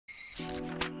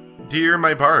Dear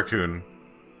my Barakun,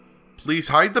 please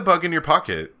hide the bug in your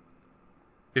pocket.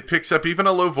 It picks up even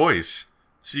a low voice,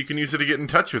 so you can use it to get in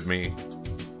touch with me.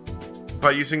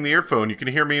 By using the earphone, you can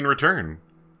hear me in return.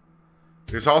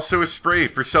 There's also a spray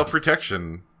for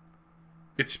self-protection.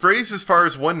 It sprays as far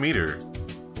as 1 meter.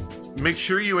 Make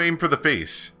sure you aim for the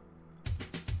face.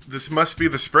 This must be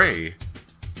the spray.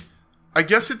 I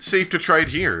guess it's safe to try it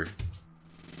here.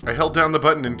 I held down the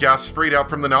button and gas sprayed out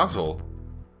from the nozzle.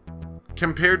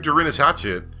 Compared to Rina's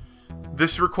hatchet,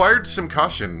 this required some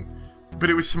caution, but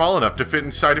it was small enough to fit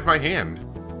inside of my hand.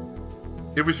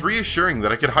 It was reassuring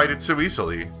that I could hide it so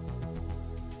easily.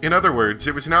 In other words,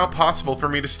 it was now possible for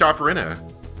me to stop Rina.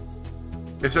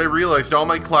 As I realized all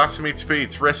my classmates'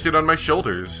 fates rested on my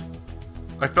shoulders,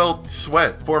 I felt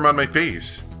sweat form on my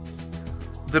face.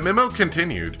 The memo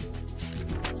continued.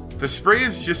 The spray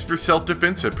is just for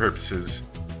self-defensive purposes.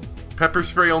 Pepper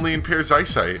spray only impairs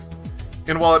eyesight,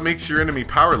 and while it makes your enemy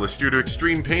powerless due to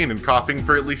extreme pain and coughing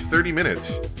for at least 30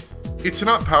 minutes, it's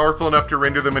not powerful enough to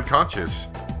render them unconscious.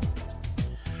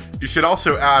 You should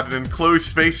also add in enclosed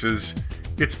spaces.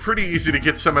 It's pretty easy to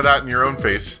get some of that in your own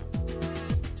face.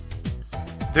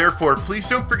 Therefore, please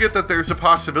don't forget that there's a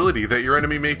possibility that your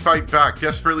enemy may fight back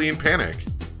desperately in panic.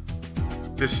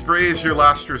 This spray is your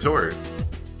last resort.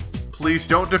 Please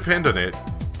don't depend on it,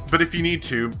 but if you need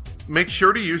to, make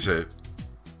sure to use it.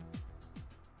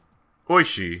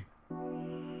 Oishi.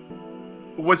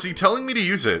 Was he telling me to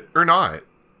use it, or not?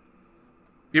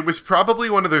 It was probably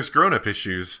one of those grown-up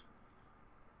issues.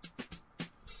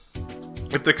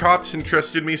 If the cops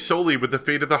entrusted me solely with the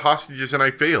fate of the hostages and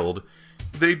I failed,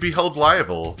 they'd be held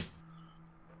liable.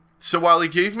 So while he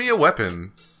gave me a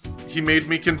weapon, he made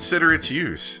me consider its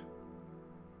use.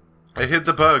 I hid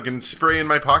the bug and spray in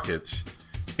my pockets,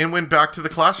 and went back to the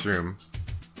classroom.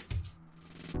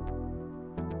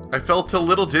 I felt a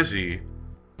little dizzy,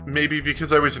 maybe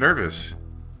because I was nervous.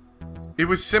 I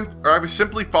was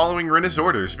simply following Rina's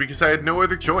orders because I had no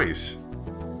other choice.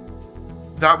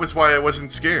 That was why I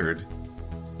wasn't scared.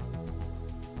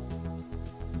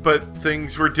 But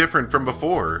things were different from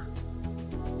before.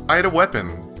 I had a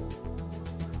weapon.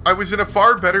 I was in a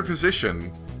far better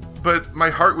position, but my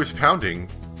heart was pounding.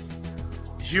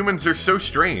 Humans are so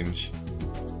strange.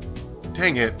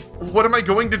 Dang it, what am I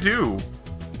going to do?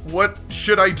 What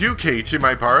should I do, Keiichi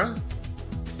Maipara?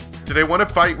 Did I want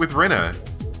to fight with Rina?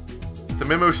 The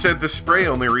memo said the spray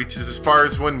only reaches as far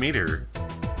as 1 meter.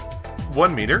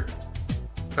 1 meter?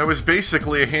 That was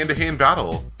basically a hand-to-hand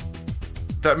battle.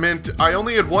 That meant I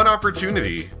only had one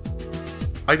opportunity.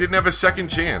 I didn't have a second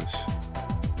chance.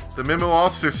 The memo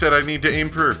also said I need to aim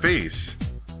for her face.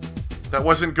 That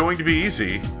wasn't going to be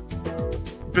easy.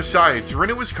 Besides,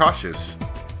 Rina was cautious.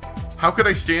 How could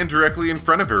I stand directly in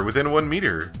front of her within 1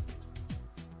 meter?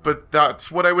 But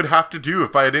that's what I would have to do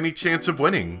if I had any chance of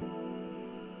winning.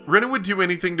 Rina would do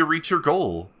anything to reach her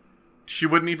goal. She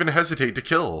wouldn't even hesitate to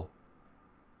kill.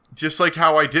 Just like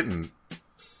how I didn't.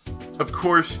 Of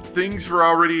course, things were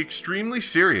already extremely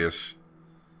serious.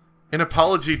 An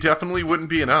apology definitely wouldn't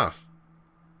be enough.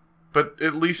 But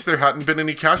at least there hadn't been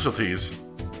any casualties.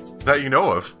 That you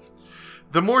know of.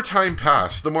 The more time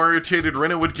passed, the more irritated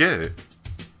Rina would get.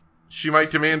 She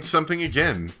might demand something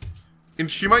again.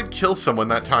 And she might kill someone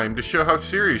that time to show how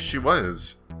serious she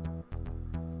was.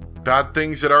 Bad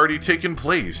things had already taken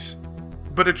place,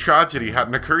 but a tragedy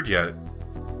hadn't occurred yet.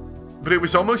 But it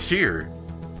was almost here.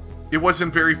 It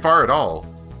wasn't very far at all.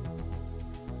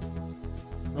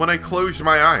 When I closed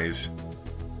my eyes,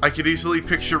 I could easily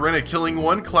picture Rina killing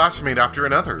one classmate after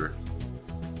another.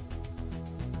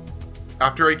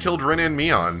 After I killed Rina and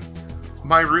Mion,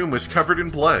 my room was covered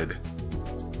in blood.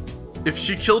 If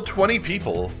she killed 20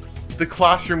 people, the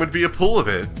classroom would be a pool of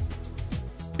it.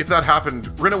 If that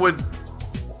happened, Rina would...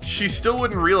 She still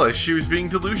wouldn't realize she was being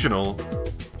delusional.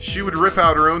 She would rip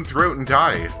out her own throat and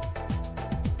die.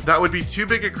 That would be too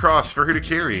big a cross for her to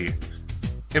carry.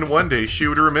 And one day she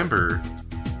would remember.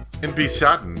 And be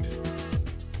saddened.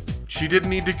 She didn't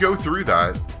need to go through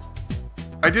that.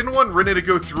 I didn't want Rina to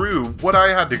go through what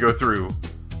I had to go through.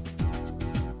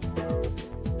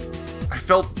 I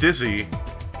felt dizzy.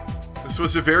 This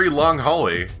was a very long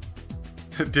hallway.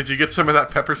 Did you get some of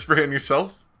that pepper spray on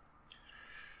yourself?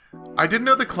 I didn't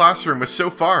know the classroom was so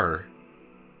far.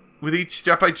 With each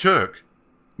step I took,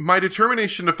 my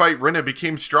determination to fight Rina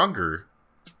became stronger.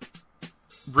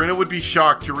 Rina would be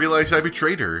shocked to realize I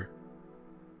betrayed her.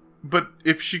 But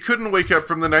if she couldn't wake up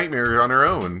from the nightmare on her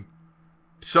own,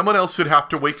 someone else would have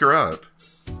to wake her up.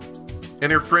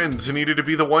 And her friends needed to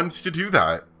be the ones to do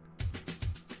that.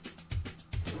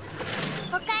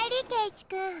 おかえり、ケイチ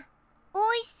君。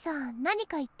大石さん、何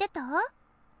か言ってた？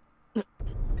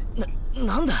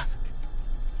なんだ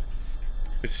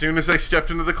As soon as I stepped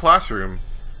into the classroom,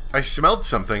 I smelled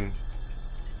something.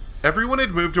 Everyone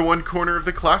had moved to one corner of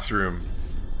the classroom.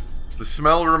 The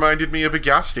smell reminded me of a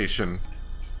gas station.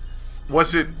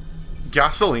 Was it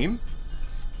gasoline?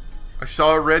 I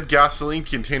saw a red gasoline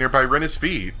container by Rena's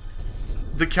feet.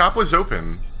 The cap was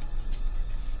open.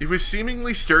 It was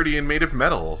seemingly sturdy and made of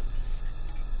metal.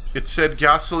 It said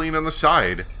gasoline on the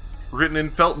side, written in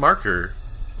felt marker.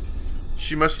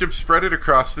 She must have spread it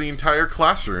across the entire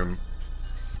classroom.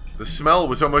 The smell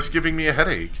was almost giving me a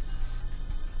headache.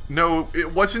 No,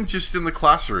 it wasn't just in the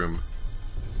classroom.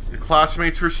 The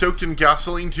classmates were soaked in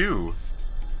gasoline too.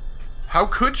 How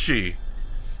could she?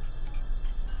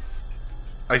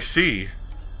 I see.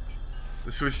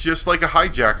 This was just like a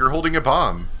hijacker holding a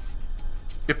bomb.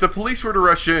 If the police were to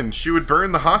rush in, she would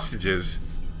burn the hostages.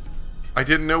 I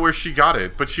didn't know where she got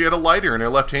it, but she had a lighter in her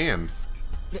left hand.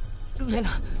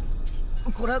 Rena,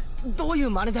 これはどうい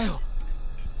う真似だよ。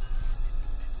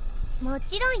も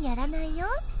ちろんやらないよ。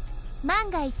万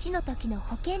が一の時の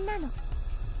保険なの。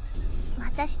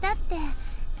私だって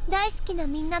大好きな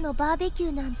みんなのバーベキュ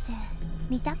ーなんて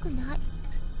見たくない。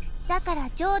だから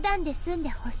冗談で済んで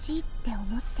ほしいって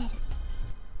思ってる。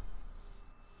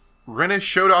Rena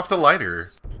showed off the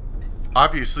lighter.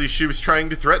 Obviously, she was trying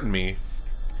to threaten me.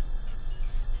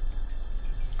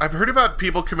 I've heard about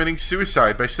people committing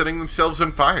suicide by setting themselves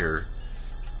on fire.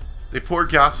 They pour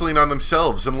gasoline on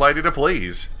themselves and light it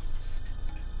ablaze.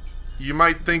 You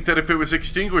might think that if it was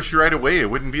extinguished right away,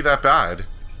 it wouldn't be that bad.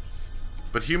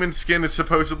 But human skin is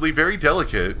supposedly very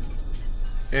delicate,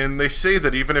 and they say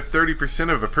that even if 30%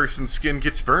 of a person's skin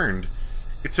gets burned,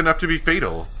 it's enough to be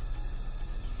fatal.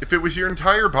 If it was your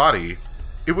entire body,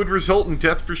 it would result in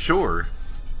death for sure.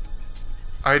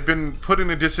 I had been put in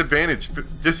a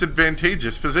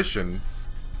disadvantageous position.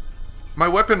 My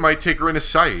weapon might take her in a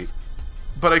sight,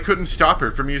 but I couldn't stop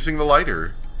her from using the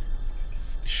lighter.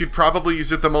 She'd probably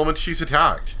use it the moment she's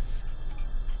attacked.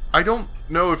 I don't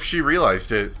know if she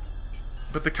realized it,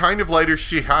 but the kind of lighter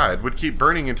she had would keep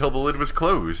burning until the lid was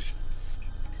closed.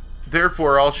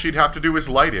 Therefore, all she'd have to do was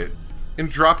light it and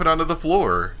drop it onto the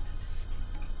floor.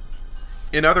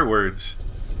 In other words,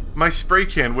 my spray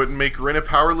can wouldn't make Rena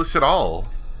powerless at all.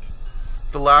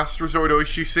 The last resort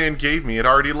Oishi-san gave me had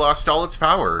already lost all its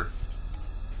power.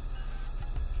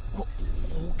 保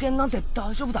険なんて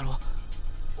大丈夫だろ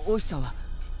う。大石さんは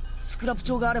スクラップ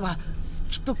帳があれば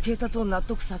きっと警察を納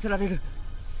得させられる。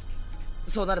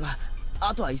そうなれば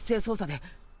あとは一斉捜査で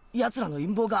奴らの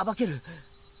陰謀が暴ける。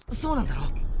そうなんだろう。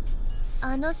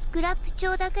あのスクラップ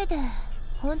帳だけで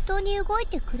本当に動い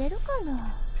てくれるか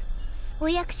な。お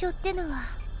役所ってのは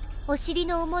お尻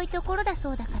の重いところだ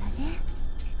そうだからね。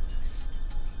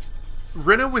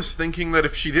Rena was thinking that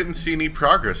if she didn't see any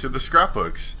progress with the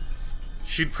scrapbooks,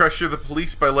 she'd pressure the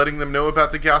police by letting them know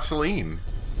about the gasoline.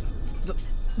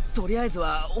 とりあえず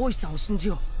は大石さんを信じ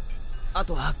よう。あ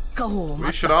とは家宝を We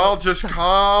should all just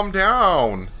calm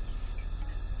down.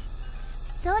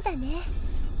 そうだね。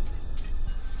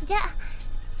じゃあ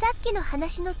さっきの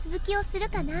話の続きをする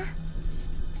かな。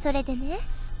それでね、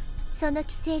その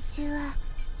寄生虫は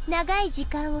長い時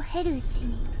間を経るうち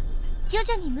に徐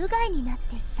々に無害になっ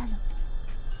ていったの。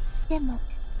でも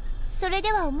それ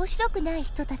では面白くない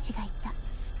人たちがいた。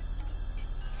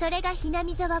それがひな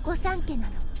み沢御三家な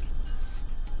の。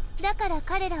だから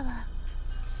彼らは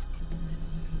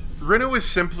Rena was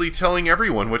simply telling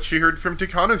everyone what she heard from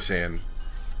Takano-san.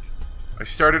 I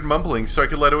started mumbling so I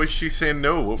could let Oishi-san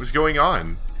know what was going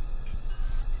on.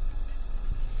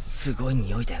 すごい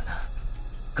匂いだよな。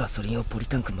ガソリンをポリ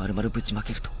タンク丸々ぶちま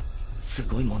けるとす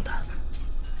ごいもんだ。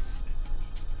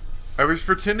I was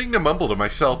pretending to mumble to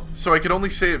myself, so I could only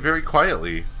say it very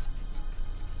quietly.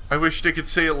 I wished I could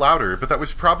say it louder, but that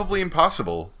was probably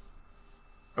impossible.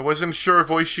 I wasn't sure if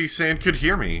Oishi-san could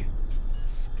hear me.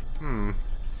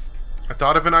 I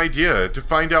thought of an idea to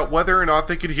find out whether or not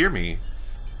they could hear me.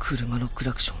 車のク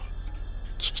ラクション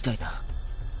聞きたいな。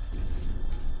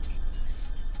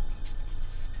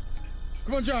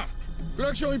くまちゃん、ク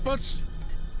ラクション一発。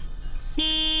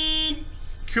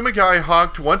Kumagai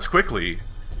honked once quickly.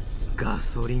 ガ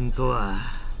ソリンとは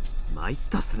参っ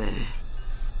たっすね。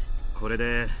これ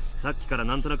でさっきから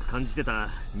なんとなく感じてた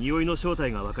匂いの正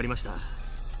体が分かりました。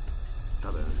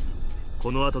多分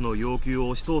この後の要求を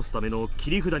押し通すための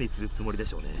切り札にするつもりで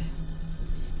しょうね。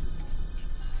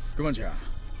くまちゃん、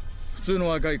普通の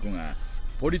若い子が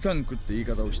ポリタンクって言い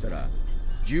方をしたら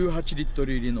18リット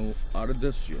ル入りのあれ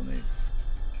ですよね。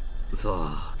さ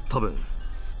あ、多分。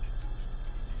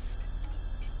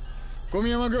小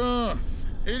宮山君、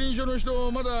営林署の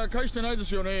人まだ返してないで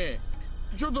すよね。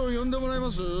ちょっと呼んでもらえ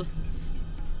ます？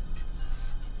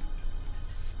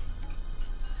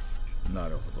な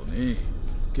るほどね。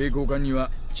携行缶には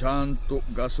ちゃんと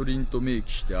ガソリンと明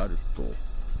記してあると。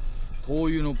灯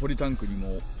油のポリタンクに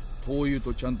も灯油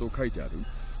とちゃんと書いてある。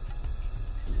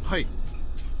はい。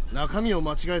中身を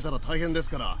間違えたら大変です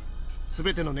から、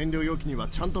全ての燃料容器には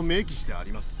ちゃんと明記してあ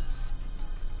ります。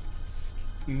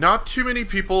Not too many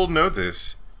people know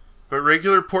this, but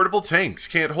regular portable tanks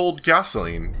can't hold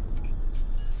gasoline.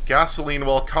 Gasoline,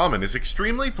 while common, is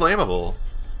extremely flammable,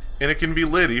 and it can be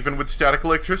lit even with static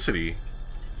electricity.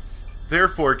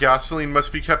 Therefore, gasoline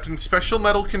must be kept in special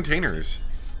metal containers.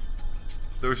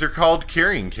 Those are called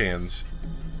carrying cans.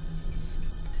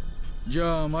 じ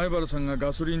ゃあ前原さんが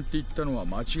ガソリンって言ったのは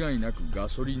間違いなくガ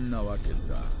ソリンなわけだ。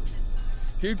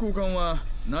携行缶は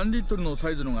何リットルのサ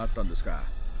イズのがあったんですか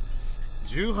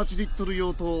？18リットル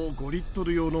用と5リット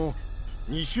ル用の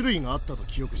2種類があったと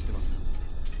記憶してます。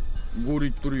5リ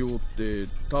ットル用って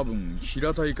多分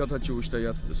平たい形をした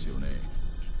やつですよね。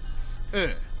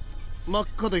ええ、真っ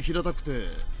赤で平たくて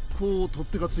こう取っ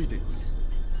手がついています。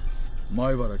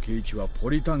前原圭一は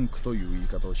ポリタンクという言い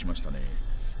方をしましたね。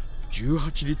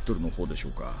18リットルの方でしょ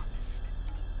うか。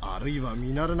あるいは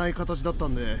見慣れない形だった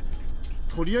んで、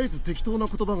とりあえず適当な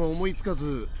言葉が思いつか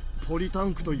ずポリタ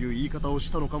ンクという言い方を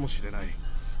したのかもしれない。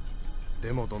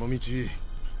でもどのみち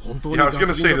本当に Yeah, I was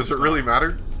gonna say, does it really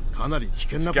matter? かなり危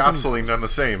険 It's なことに gasoline done the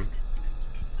same.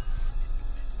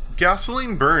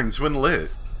 Gasoline burns when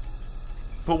lit.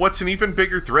 But what's an even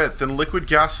bigger threat than liquid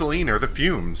gasoline are the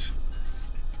fumes.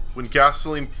 When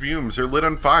gasoline fumes are lit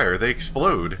on fire, they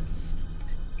explode.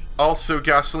 Also,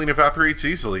 gasoline evaporates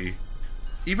easily.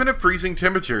 Even at freezing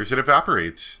temperatures, it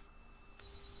evaporates.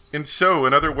 And so,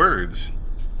 in other words,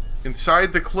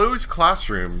 inside the closed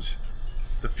classrooms,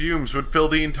 the fumes would fill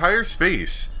the entire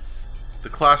space. The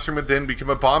classroom would then become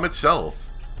a bomb itself.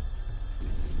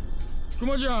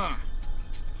 熊ちゃん、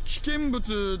危険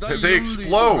物第 They 4類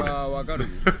とかわかる？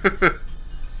 explode.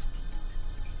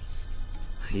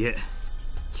 いえ、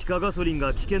気化ガソリン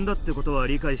が危険だってことは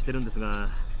理解してるんですが、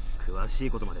詳しい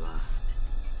ことまでは。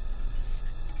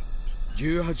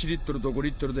18リットルと5リ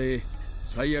ットルで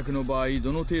最悪の場合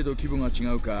どの程度規模が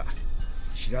違うか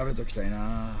調べときたい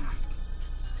な。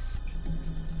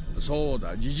そう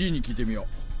だ、ジジイに聞いてみよう。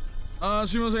ああ、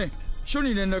すいません。署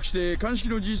に連絡して鑑識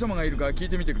のじい様がいるか聞い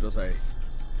てみてください。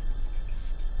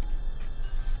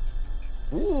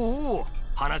おお、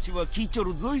話は聞いちょ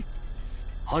るぞい。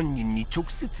犯人に直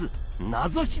接名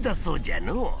指しだそうじゃ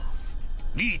の。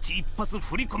リーチ一発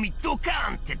振り込みドカ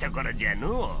ーンってところじゃ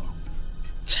の。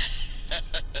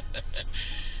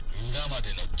裏ま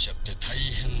で乗っちゃって大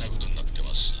変なことになって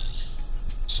ます。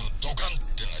そのドカンっ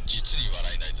てのは実に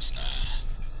笑えないですな。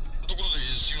ところで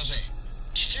すいません、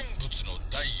危険物の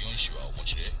第4種はお持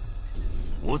ちで？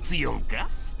おつよんか？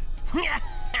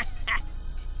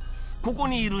ここ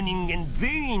にいる人間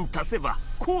全員足せば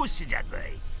公主じゃぞい。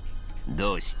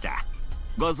どうした？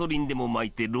ガソリンでも巻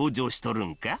いて籠城しとる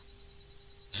んか？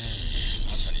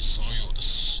まさにそのようで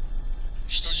す。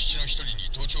人質の一人に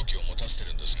盗聴器を持たせて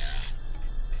るんですが、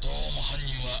どうも犯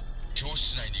人は教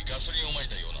室内にガソリンをまい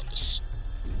たようなんです。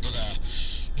ただ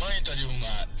まいた量が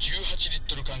18リッ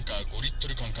トル缶か5リット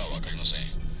ル缶かは分かりません。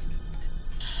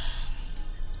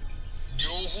両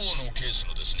方のケース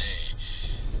のですね、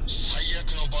最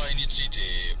悪の場合について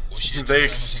教えてもら They え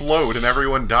ませんか？ explode and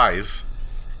everyone dies.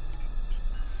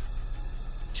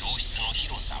 教室の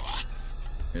広さは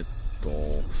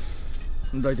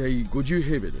だいたい50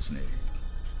平米ですね。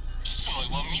室内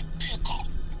は密閉か？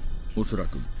おそら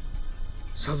く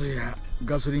さぞや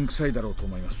ガソリン臭いだろうと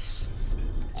思います。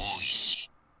多いし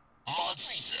ま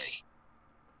ずいぜ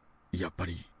い。やっぱ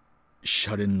りシ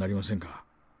ャレになりませんか？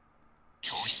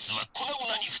教室は粉々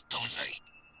に吹っ飛ぶぜい。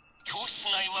教室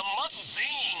内はまず全員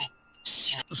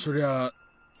死ぬ。そりゃ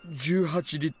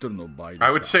18リットルの場合ですか？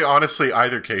 I would say honestly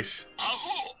either case. ア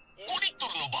ホ、5リット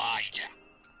ルの場合じゃ。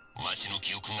わしの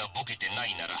記憶がボケてな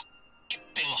いなら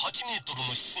 1.8 メートル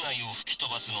の室内を吹き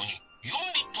飛ばすのに4リ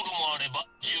ットルもあれば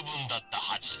十分だった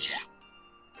はずじゃ。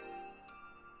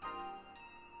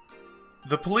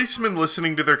 The policeman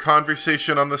listening to their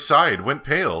conversation on the side went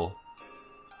pale.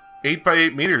 8 by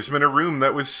 8 meters meant a room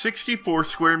that was 64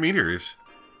 square meters.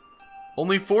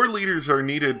 Only 4 liters are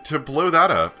needed to blow that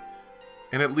up,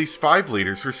 and at least 5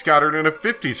 liters were scattered in a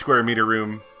 50 square meter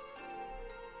room.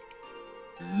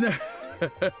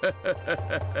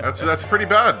 That's pretty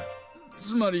bad.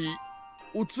 つまり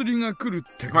お釣りが来る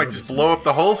って You こと might で just す blow ね。 up the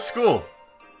whole school.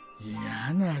 嫌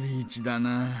なリーチだ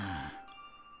な。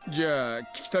じゃあ聞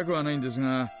きたくはないんです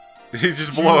が、 You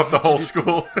just blow up the whole school.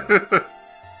 そう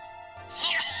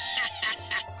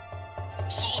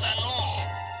だのう。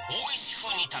大石風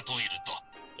に例えると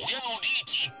親のリー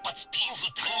チ一発ピンフ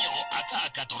単葉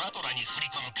赤々ドラドラに振り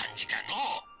込む感じかの。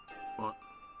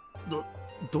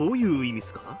どういう意味で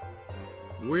すか？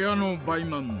親の倍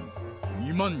満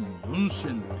24000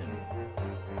点、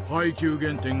配給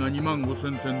減点が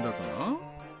25000点だから。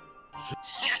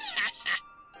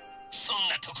そん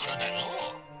なところだの。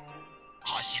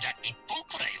柱1本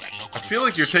くらいは残る。 I feel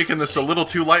like you're taking this a little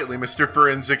too lightly, Mr.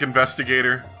 Forensic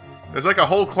Investigator. There's like a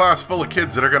whole class full of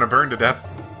kids that are gonna burn to death.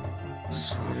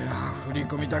 そりゃ振り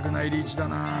込みたくないリーチだ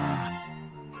な。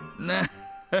ね。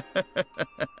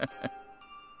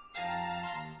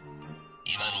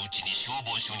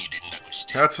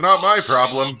That's not my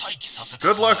problem.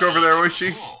 Good luck over there,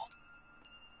 Oishi.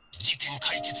 事件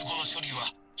解決後の処理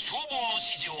は消防の指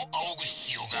示を仰ぐ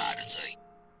必要があるぞい。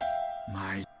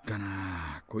参った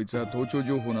な。こいつは盗聴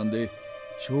情報なんで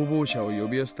消防車を呼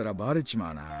び寄せたらバレち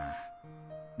まうな。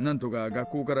なんとか学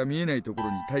校から見えないところ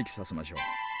に待機させましょう。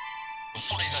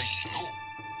それがいいの。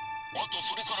あと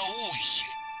それから大石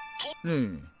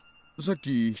ねえ、さっ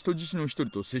き人質の一人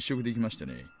と接触できまして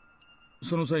ね。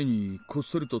その際にこっ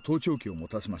そりと盗聴器を持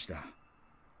たせました。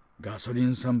ガソリ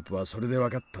ン散布はそれで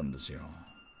分かったんですよ。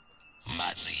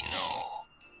まずいの。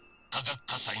化学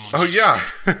火災の Oh yeah.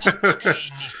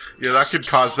 Yeah, that could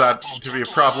cause that to be a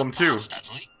problem too.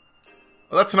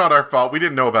 Well, that's not our fault. We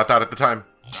didn't know about that at the time.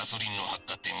 ガソリンの発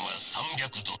火点は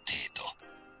300度程度。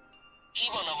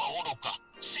火花はおろか、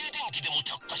静電気でも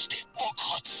着火して爆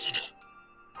発する。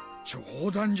冗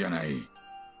談じゃない。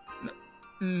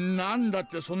なんだっ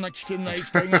てそんな危険な液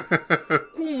体がこ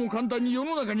うも簡単に世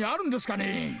の中にあるんですか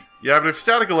ね。 Yeah, but if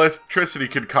static electricity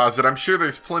could cause it, I'm sure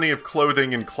there's plenty of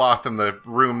clothing and cloth in the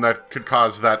room that could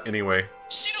cause that anyway.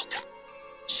 知るか。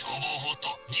消防法と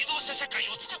自動車社会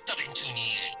を作った連中に言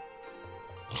え。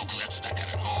6月だか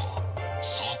らの。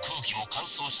そう空気も乾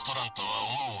燥しとらんとは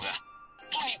思うが、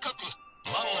とにかく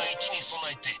万が一に備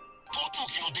えて盗聴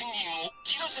器の電源を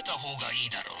切らせた方がいい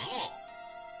だろうの。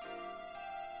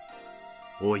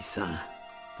大石さん、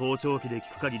盗聴器で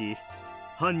聞く限り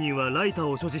犯人はライター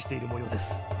を所持している模様で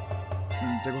す。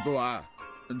ってことは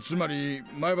つまり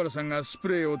前原さんがスプ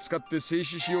レーを使って静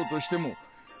止しようとしても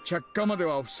着火まで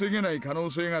は防げない可能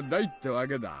性が大ってわ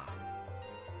けだ。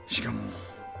しかも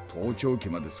盗聴器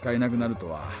まで使えなくなると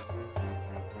は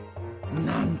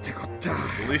なんてこった。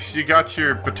 At least you got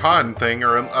your baton thing,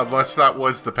 or unless that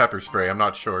was the pepper spray, I'm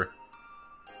not sure.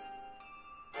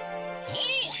 大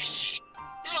石、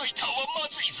ライターはま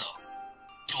ずいぞ。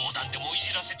冗談でもい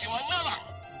じらせてはならん。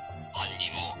犯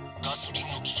人もガソリン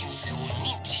の危険性を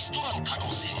認知しとらん可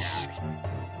能性がある。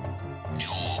両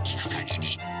を聞く限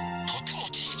りとても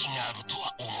知識があると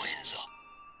は思えんぞ。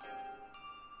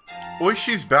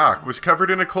 Oishi's back was covered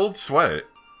in a cold sweat.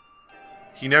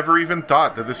 He never even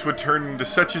thought that this would turn into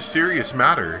such a serious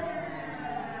matter.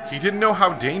 He didn't know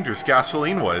how dangerous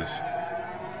gasoline was.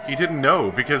 He didn't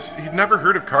know because he'd never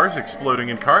heard of cars exploding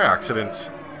in car accidents.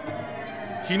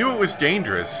 He knew it was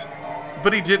dangerous,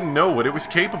 but he didn't know what it was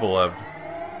capable of.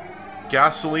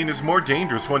 Gasoline is more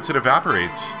dangerous once it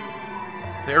evaporates.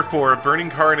 Therefore, a burning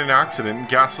car in an accident and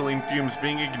gasoline fumes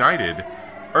being ignited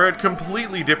are at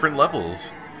completely different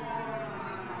levels.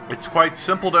 It's quite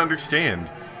simple to understand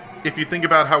if you think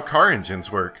about how car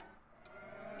engines work.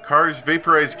 Cars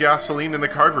vaporize gasoline in the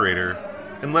carburetor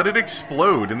and let it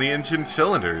explode in the engine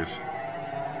cylinders.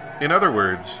 In other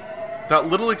words, that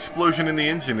little explosion in the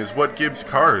engine is what gives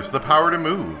cars the power to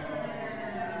move.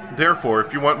 Therefore,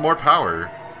 if you want more power,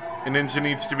 an engine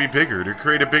needs to be bigger to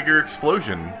create a bigger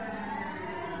explosion.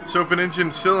 So if an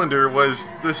engine cylinder was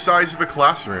the size of a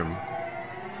classroom,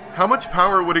 how much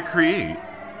power would it create?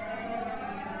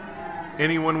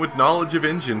 Anyone with knowledge of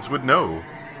engines would know.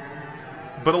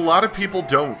 But a lot of people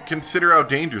don't consider how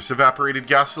dangerous evaporated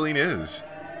gasoline is.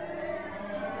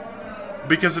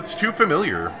 Because it's too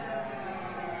familiar.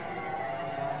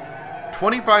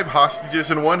 25 hostages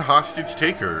and one hostage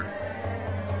taker.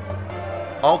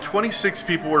 All 26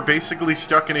 people were basically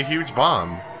stuck in a huge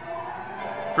bomb.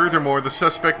 Furthermore, the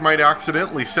suspect might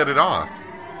accidentally set it off.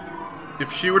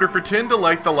 If she were to pretend to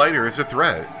light the lighter as a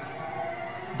threat,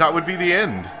 that would be the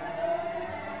end.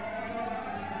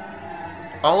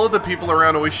 All of the people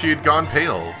around Oishi had gone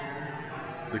pale.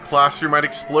 The classroom might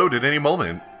explode at any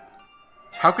moment.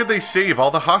 How could they save all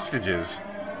the hostages?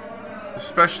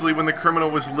 Especially when the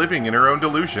criminal was living in her own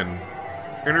delusion,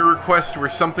 and her requests were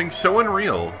something so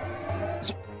unreal.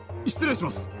 失礼し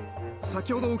ます。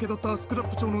先ほど受け取ったスクラッ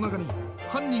プ帳の中に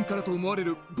犯人からと思われ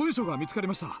る文書が見つかり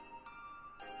ました。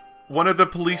One of the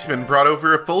policemen brought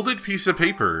over a folded piece of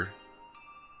paper.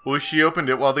 Oishi opened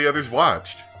it while the others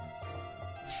watched.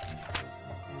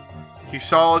 He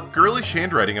saw girlish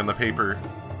handwriting on the paper.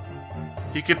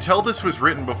 He could tell this was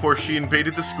written before she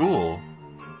invaded the school.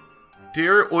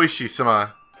 Dear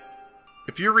Oishi-sama,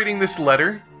 if you're reading this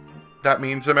letter, That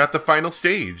means I'm at the final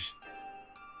stage.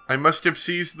 I must have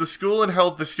seized the school and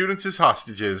held the students as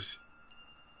hostages.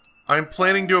 I'm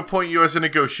planning to appoint you as a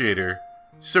negotiator,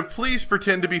 so please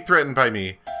pretend to be threatened by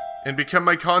me and become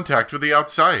my contact with the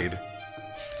outside.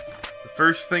 The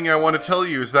first thing I want to tell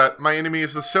you is that my enemy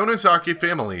is the Sonozaki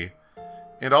family,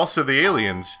 and also the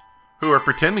aliens, who are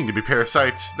pretending to be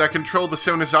parasites that control the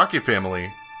Sonozaki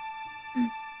family.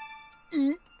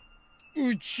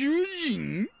 宇宙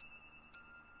人?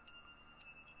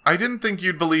 I didn't think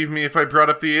you'd believe me if I brought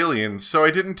up the aliens, so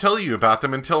I didn't tell you about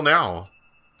them until now.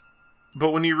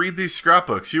 But when you read these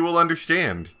scrapbooks, you will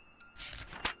understand.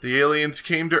 The aliens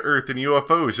came to Earth in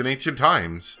UFOs in ancient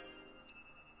times.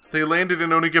 They landed in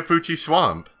Onigafuchi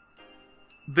Swamp.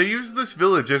 They used this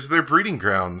village as their breeding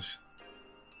grounds.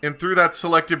 And through that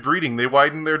selective breeding, they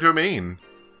widened their domain.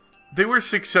 They were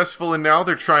successful, and now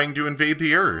they're trying to invade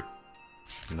the Earth.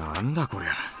 なんだこり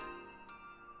ゃ。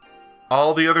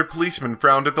All the other policemen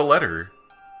frowned at the letter.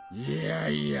 いや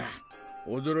いや、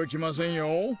驚きません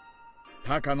よ。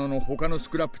高野の他のス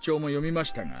クラップ帳も読みま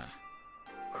したが、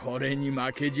これに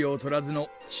負けじを取らずの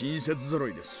親切揃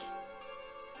いです。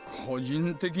個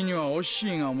人的にはオッシ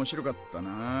ーが面白かった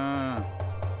な。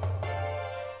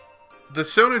The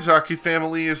Sonozaki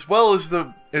family, as well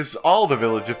as all the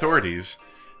village authorities,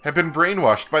 have been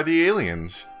brainwashed by the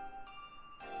aliens.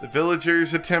 The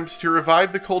villagers' attempts to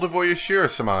revive the cult of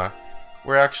Oyashiro-sama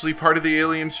were actually part of the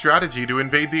alien strategy to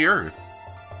invade the Earth.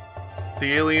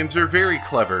 The aliens are very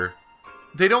clever.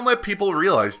 They don't let people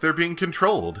realize they're being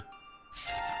controlled.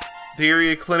 The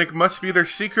area clinic must be their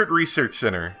secret research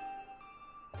center.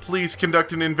 Please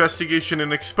conduct an investigation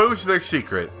and expose their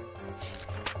secret.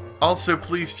 Also,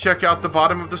 please check out the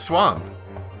bottom of the swamp.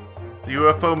 The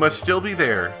UFO must still be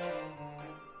there.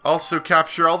 Also,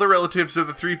 capture all the relatives of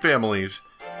the three families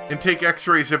and take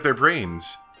x-rays of their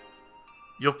brains.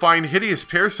 You'll find hideous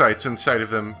parasites inside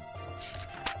of them.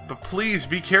 But please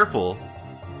be careful.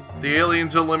 The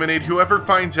aliens eliminate whoever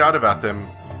finds out about them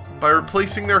by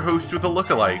replacing their host with a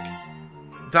look-alike.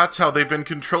 That's how they've been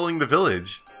controlling the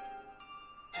village.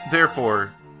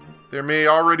 Therefore, there may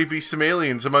already be some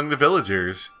aliens among the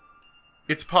villagers.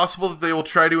 It's possible that they will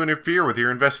try to interfere with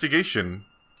your investigation.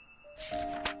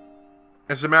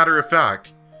 As a matter of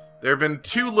fact, there have been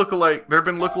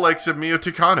lookalikes of Mio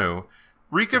Takano,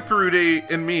 Rika Furude,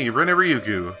 and me, Rena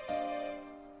Ryugu.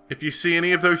 If you see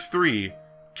any of those three,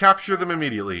 capture them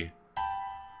immediately.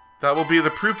 That will be the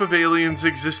proof of aliens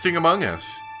existing among us.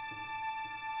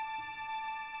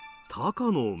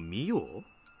 高野美代?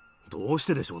 どうし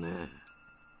てでしょうね。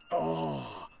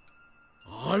あ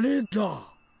あ、あれだ。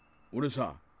俺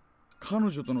さ、彼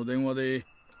女との電話で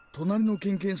隣の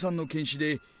ケンケンさんの検視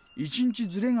で一日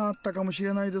ズレがあったかもし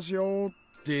れないですよ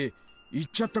って言っ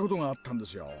ちゃったことがあったんで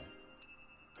すよ。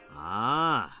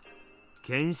ああ、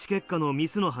検視結果のミ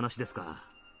スの話ですか。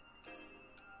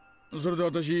それで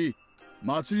私、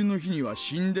祭りの日には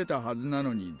死んでたはずな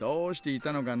のにどうしてい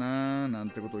たのかななん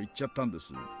てことを言っちゃったんで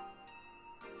す。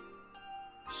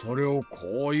それを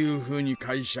こういう風に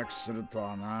解釈すると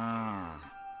はな。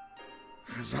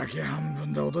ふざけ半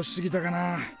分で脅しすぎたか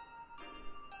な。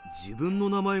自分の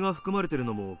名前が含まれてる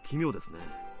のも奇妙ですね。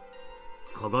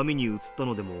鏡に映った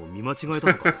のでも見間違えた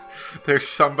のか。There's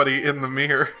somebody in the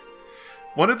mirror.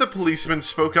 One of the policemen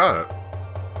spoke up.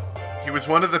 He was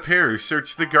one of the pair who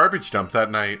searched the garbage dump that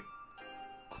night.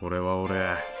 これは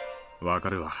俺、わか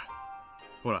るわ。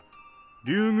ほら、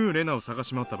竜宮レナを探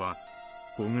し回った晩、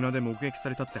ゴグナで目撃さ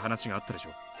れたって話があったでしょ。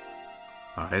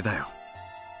あれだよ。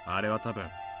あれは多分、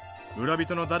村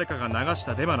人の誰かが流し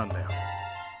たデマなんだよ。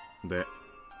で、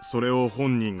それを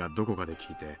本人がどこかで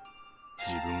聞いて、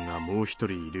自分がもう一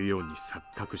人いるように錯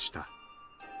覚した。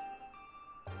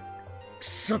く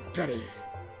さったれ。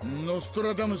ノスト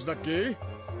ラダムスだっけ？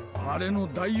あれの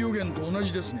大予言と同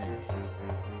じですね。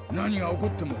何が起こっ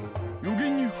ても予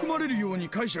言に含まれるように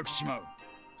解釈しちまう。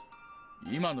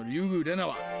今の竜宮レナ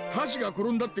は箸が転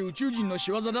んだって宇宙人の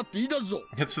仕業だって言い出すぞ。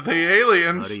It's the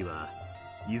aliens. あるいは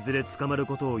いずれ捕まる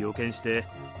ことを予見して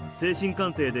精神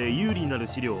鑑定で有利になる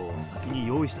資料を先に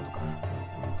用意したとか。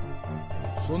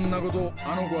そんなこと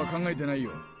あの子は考えてない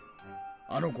よ。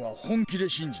あの子は本気で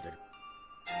信じてる。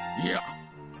いや、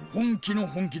本気の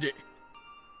本気で。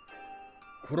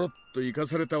コロッと生か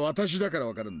された私だから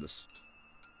わかるんです。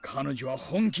彼女は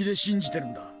本気で信じてる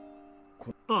んだ。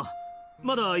あ、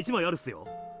まだ一枚あるっすよ。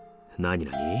何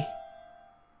々？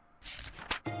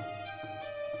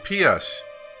 P.S.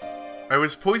 I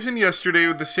was poisoned yesterday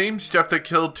with the same stuff that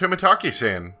killed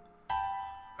Tomitake-san.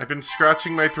 I've been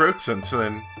scratching my throat since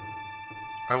then.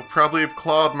 I will probably have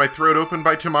clawed my throat open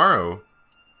by tomorrow.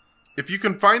 If you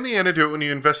can find the antidote when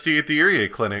you investigate the area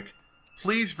clinic,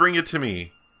 please bring it to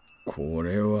me. こ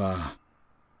れは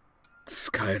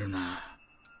使えるな。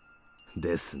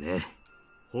ですね。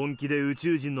本気で宇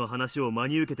宙人の話を真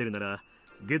に受けてるなら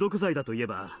解毒剤だと言え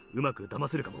ばうまく騙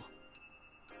せるかも。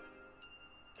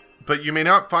 But you may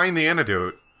not find the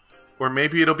antidote, or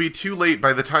maybe it'll be too late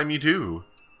by the time you do.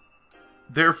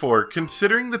 Therefore,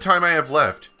 considering the time I have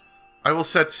left, I will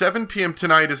set 7 p.m.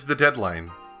 tonight as the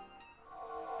deadline.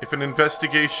 If an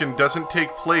investigation doesn't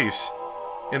take place,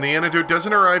 and the antidote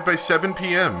doesn't arrive by 7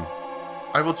 p.m.,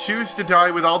 I will choose to die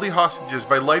with all the hostages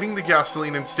by lighting the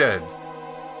gasoline instead.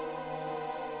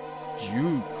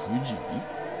 19時？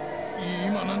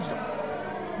今何時だ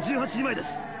？18時前で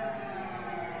す。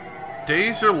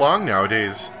 Days are long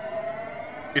nowadays.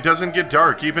 It doesn't get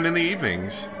dark even in the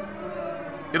evenings.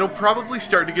 It'll probably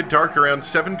start to get dark around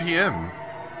 7 p.m.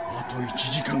 あと1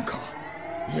時間か。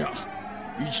いや、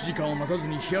1時間を待たず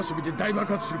に火遊びで大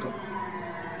爆発するかも。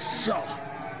さあ、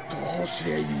どうす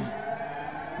りゃいい？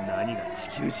何が地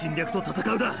球侵略と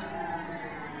戦うだ。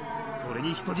それ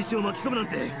に人質を巻き込むなん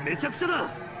てめちゃくちゃだ。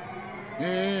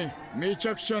めち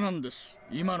ゃくちゃなんです。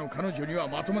今の彼女には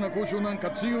まともな交渉なん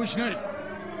か通用しない。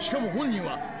しかも本人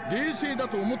は冷静だ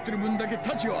と思ってる分だけ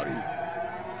立ちが悪い。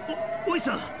おい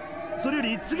さん、それよ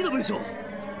り次の文章。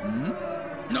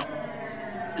何？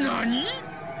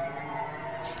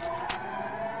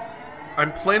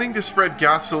 I'm planning to spread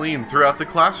gasoline throughout the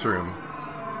classroom.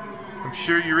 I'm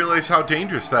sure you realize how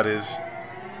dangerous that is.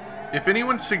 If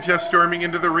anyone suggests storming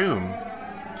into the room,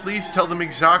 please tell them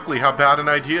exactly how bad an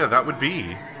idea that would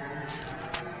be.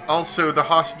 Also, the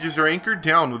hostages are anchored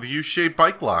down with U-shaped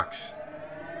bike locks.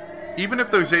 Even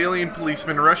if those alien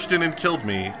policemen rushed in and killed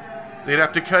me, they'd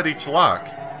have to cut each lock.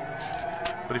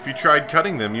 But if you tried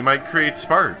cutting them, you might create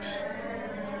sparks.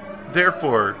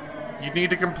 Therefore, you'd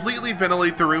need to completely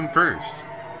ventilate the room first.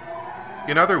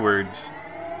 In other words,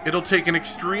 it'll take an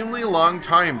extremely long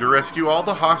time to rescue all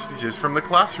the hostages from the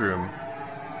classroom.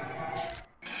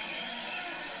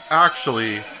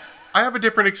 Actually, I have a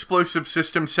different explosive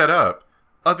system set up,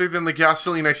 other than the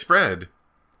gasoline I spread.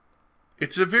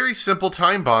 It's a very simple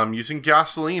time bomb using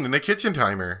gasoline and a kitchen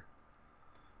timer.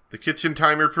 The kitchen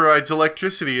timer provides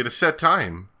electricity at a set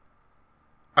time.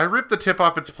 I ripped the tip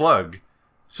off its plug,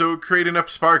 so it would create enough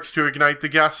sparks to ignite the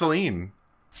gasoline.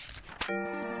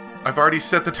 I've already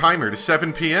set the timer to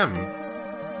 7 p.m.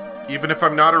 Even if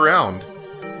I'm not around,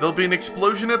 there'll be an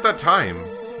explosion at that time.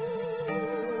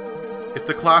 If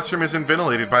the classroom isn't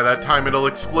ventilated by that time, it'll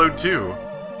explode too.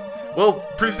 Well,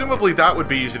 presumably that would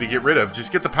be easy to get rid of.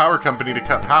 Just get the power company to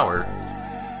cut power.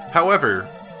 However,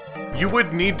 you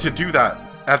would need to do that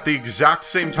at the exact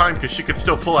same time because she could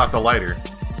still pull out the lighter.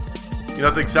 You know,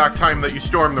 at the exact time that you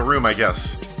storm the room, I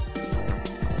guess.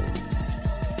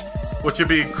 Which would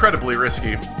be incredibly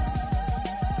risky.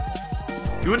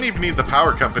 You wouldn't even need the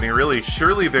power company, really.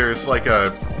 Surely there's like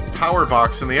a power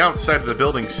box on the outside of the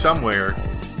building somewhere,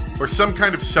 or some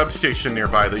kind of substation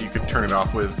nearby that you could turn it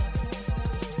off with.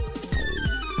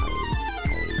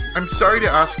 I'm sorry to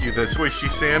ask you this,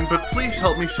 Oishi-san, but please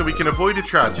help me so we can avoid a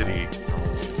tragedy.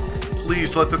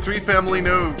 Please let the three family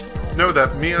know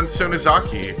that me and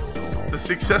Sonozaki, the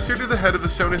successor to the head of the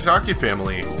Sonozaki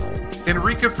family, and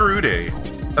Rika Furude,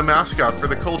 a mascot for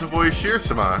the cult of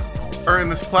Oishiro-sama, are in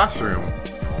this classroom.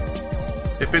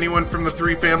 If anyone from the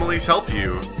three families help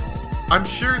you, I'm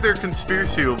sure their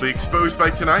conspiracy will be exposed by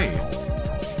tonight.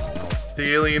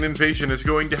 The alien invasion is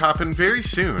going to happen very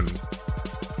soon.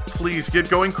 Please get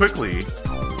going quickly.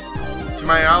 To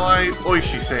my ally,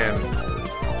 Oishi-san.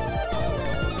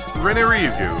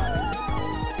 Reneryugu.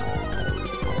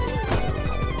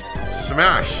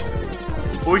 Smash!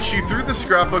 Oishi threw the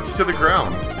scrapbooks to the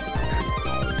ground.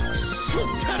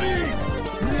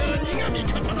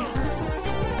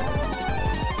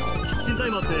 キッチンタイ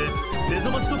マーって目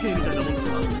覚まし時計みたいなもんです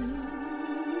か？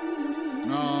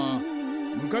ああ、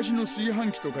昔の炊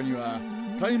飯器とかには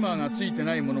タイマーがついて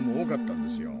ないものも多かったん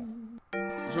ですよ。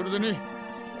それでね、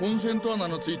コンセント穴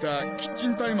のついたキッチ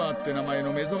ンタイマーって名前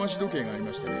の目覚まし時計があり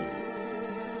ましてね。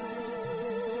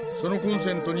そのコン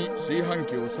セントに炊飯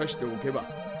器を挿しておけば、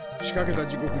仕掛けた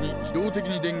時刻に自動的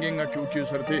に電源が供給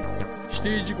されて、指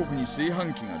定時刻に炊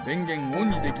飯器が電源オ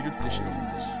ンにできるって代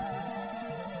物です。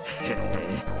へ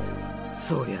え、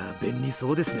そりゃ便利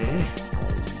そうですね。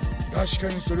確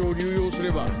かにそれを流用す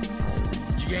れば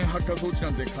次元発火装置な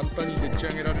んて簡単にでっち上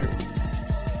げられる。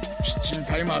キッチン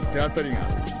タイマーってあたりが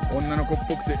女の子っ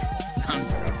ぽくてなん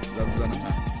だか複雑だな。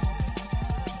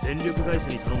電力会社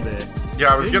に頼んで。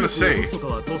Yeah, I was gonna say.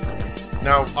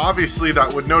 Now, obviously,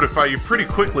 that would notify you pretty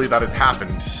quickly that it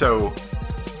happened, so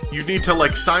you need to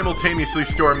like simultaneously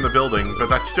storm the building, but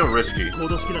that's still risky. コー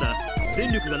ド式なら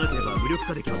電力がなければ無力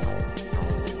化できます。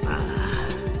ああ、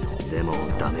でも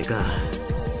ダメか。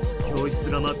教室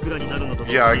が真っ暗になるのと同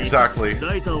時に Yeah, exactly.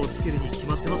 ライターをつけるに決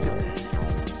まってますよね。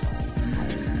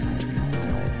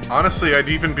Honestly, I'd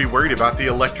even be worried about the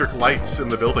electric lights in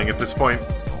the building at this point.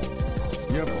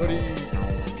 やっぱり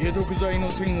解毒剤の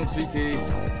線をついて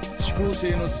指向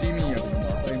性の睡眠薬でも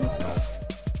与えますか？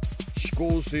指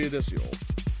向性ですよ。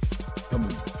多分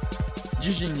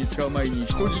自身に使う前に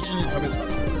人質に試すか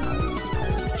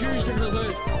ら注意してくださ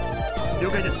い。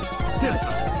了解です。手配し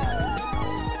ます。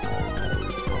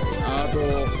あと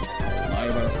前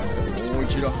原さんともう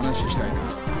一度話したいな。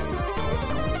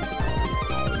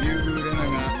リュウグウレナが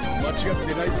間違っ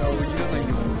てライターをいらないよ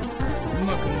うにう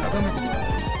まくなだめてもらう。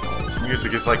This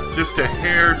music is like just a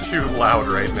hair too loud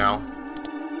right now.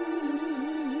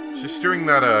 Just during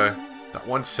that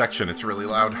one section, it's really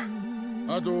loud.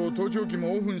 あと盗聴器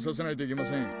もオフにさせないといけま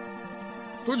せん。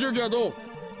盗聴器はどう？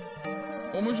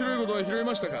面白いことは拾い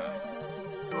ましたか？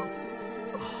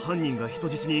犯人が人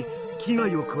質に危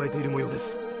害を加えている模様で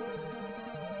す。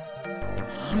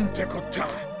なんてこった。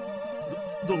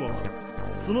どうも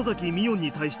園崎ミヨン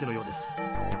に対してのようです。